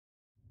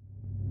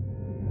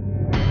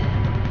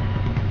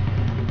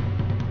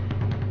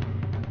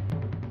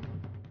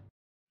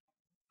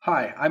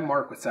Hi, I'm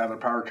Mark with Sadler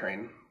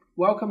Powertrain.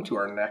 Welcome to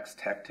our next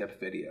tech tip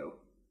video.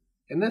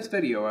 In this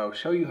video, I'll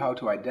show you how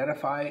to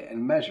identify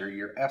and measure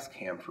your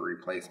S-cam for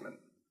replacement.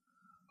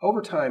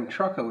 Over time,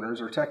 truck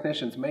owners or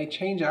technicians may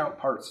change out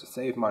parts to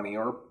save money,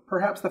 or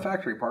perhaps the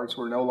factory parts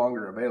were no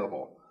longer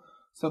available,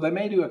 so they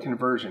may do a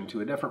conversion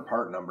to a different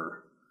part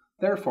number.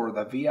 Therefore,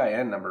 the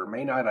VIN number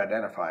may not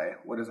identify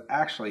what is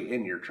actually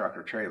in your truck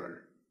or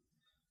trailer.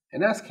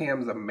 An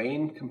S-cam is a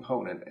main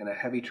component in a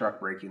heavy truck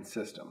braking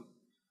system.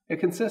 It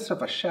consists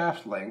of a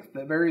shaft length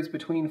that varies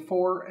between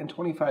 4 and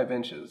 25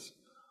 inches.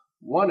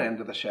 One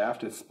end of the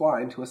shaft is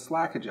splined to a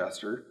slack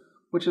adjuster,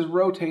 which is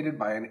rotated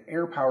by an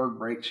air-powered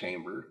brake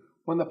chamber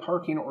when the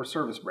parking or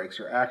service brakes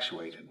are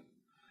actuated.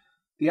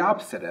 The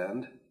opposite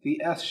end,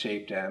 the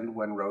S-shaped end,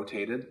 when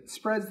rotated,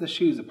 spreads the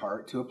shoes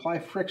apart to apply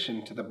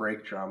friction to the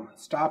brake drum,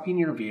 stopping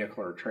your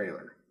vehicle or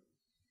trailer.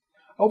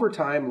 Over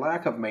time,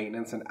 lack of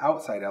maintenance and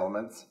outside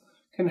elements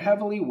can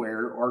heavily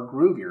wear or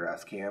groove your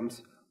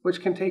S-cams, which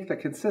can take the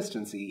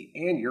consistency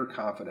and your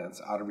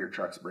confidence out of your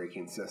truck's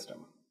braking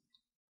system.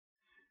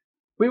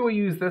 We will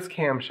use this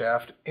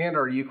camshaft and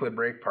our Euclid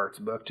brake parts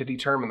book to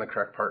determine the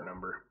correct part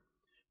number.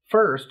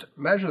 First,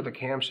 measure the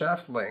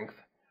camshaft length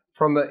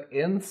from the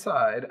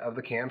inside of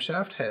the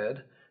camshaft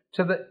head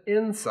to the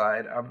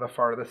inside of the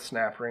farthest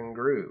snap ring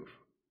groove.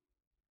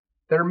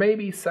 There may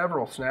be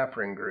several snap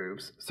ring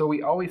grooves, so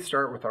we always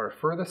start with our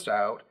furthest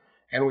out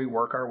and we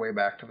work our way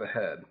back to the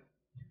head.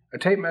 A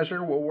tape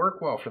measure will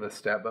work well for this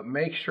step, but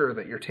make sure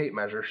that your tape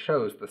measure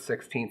shows the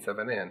 1/16 of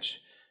an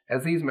inch,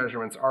 as these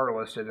measurements are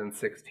listed in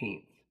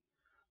 16ths.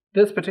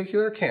 This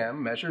particular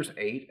cam measures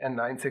 8 and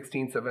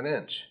 9/16 of an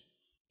inch.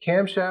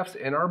 Camshafts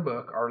in our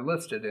book are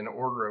listed in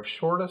order of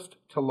shortest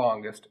to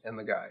longest in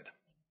the guide.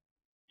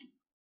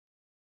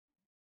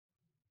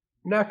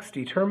 Next,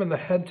 determine the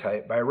head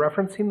type by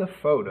referencing the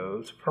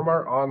photos from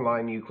our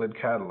online Euclid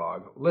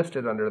catalog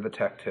listed under the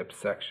Tech Tips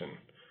section.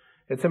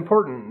 It's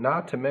important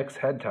not to mix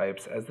head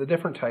types, as the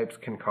different types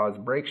can cause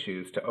brake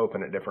shoes to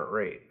open at different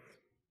rates.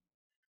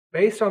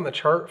 Based on the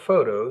chart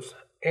photos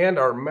and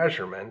our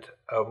measurement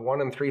of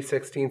 1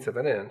 3/16 of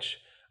an inch,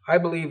 I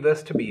believe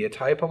this to be a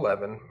Type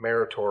 11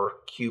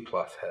 Meritor Q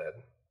Plus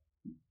head.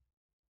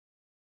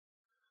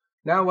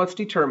 Now let's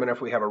determine if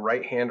we have a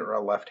right hand or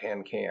a left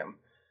hand cam.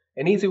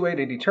 An easy way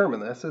to determine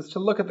this is to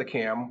look at the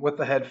cam with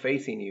the head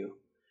facing you.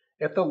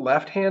 If the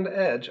left hand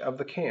edge of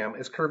the cam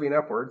is curving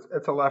upwards,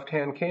 it's a left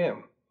hand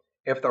cam.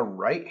 If the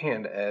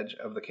right-hand edge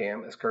of the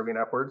cam is curving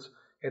upwards,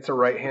 it's a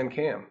right-hand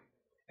cam.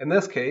 In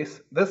this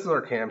case, this is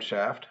our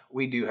camshaft.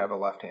 We do have a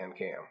left-hand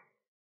cam.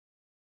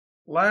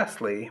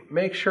 Lastly,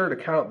 make sure to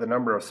count the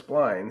number of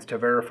splines to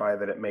verify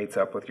that it mates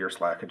up with your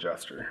slack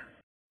adjuster.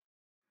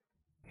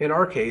 In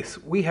our case,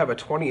 we have a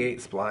 28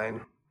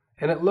 spline,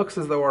 and it looks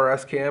as though our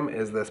S-cam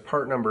is this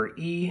part number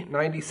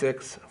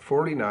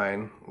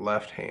E9649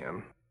 left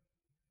hand.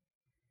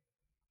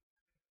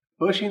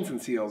 Bushings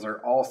and seals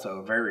are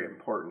also very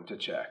important to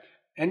check,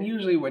 and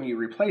usually when you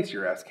replace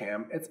your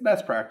S-cam, it's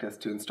best practice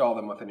to install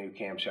them with a new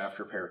camshaft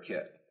repair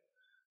kit.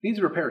 These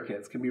repair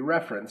kits can be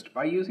referenced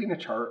by using a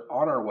chart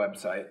on our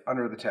website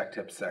under the Tech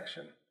Tips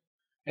section.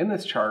 In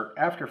this chart,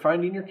 after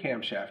finding your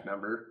camshaft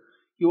number,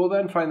 you will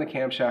then find the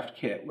camshaft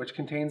kit, which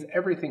contains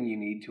everything you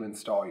need to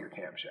install your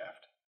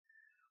camshaft.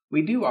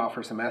 We do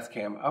offer some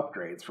S-cam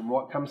upgrades from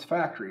what comes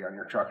factory on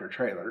your truck or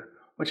trailer,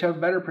 which have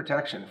better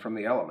protection from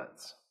the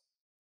elements.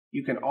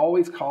 You can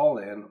always call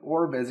in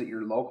or visit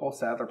your local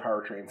Sadler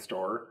Powertrain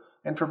store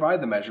and provide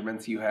the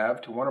measurements you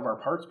have to one of our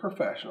parts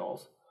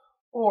professionals,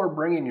 or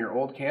bring in your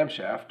old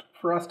camshaft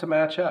for us to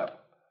match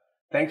up.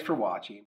 Thanks for watching.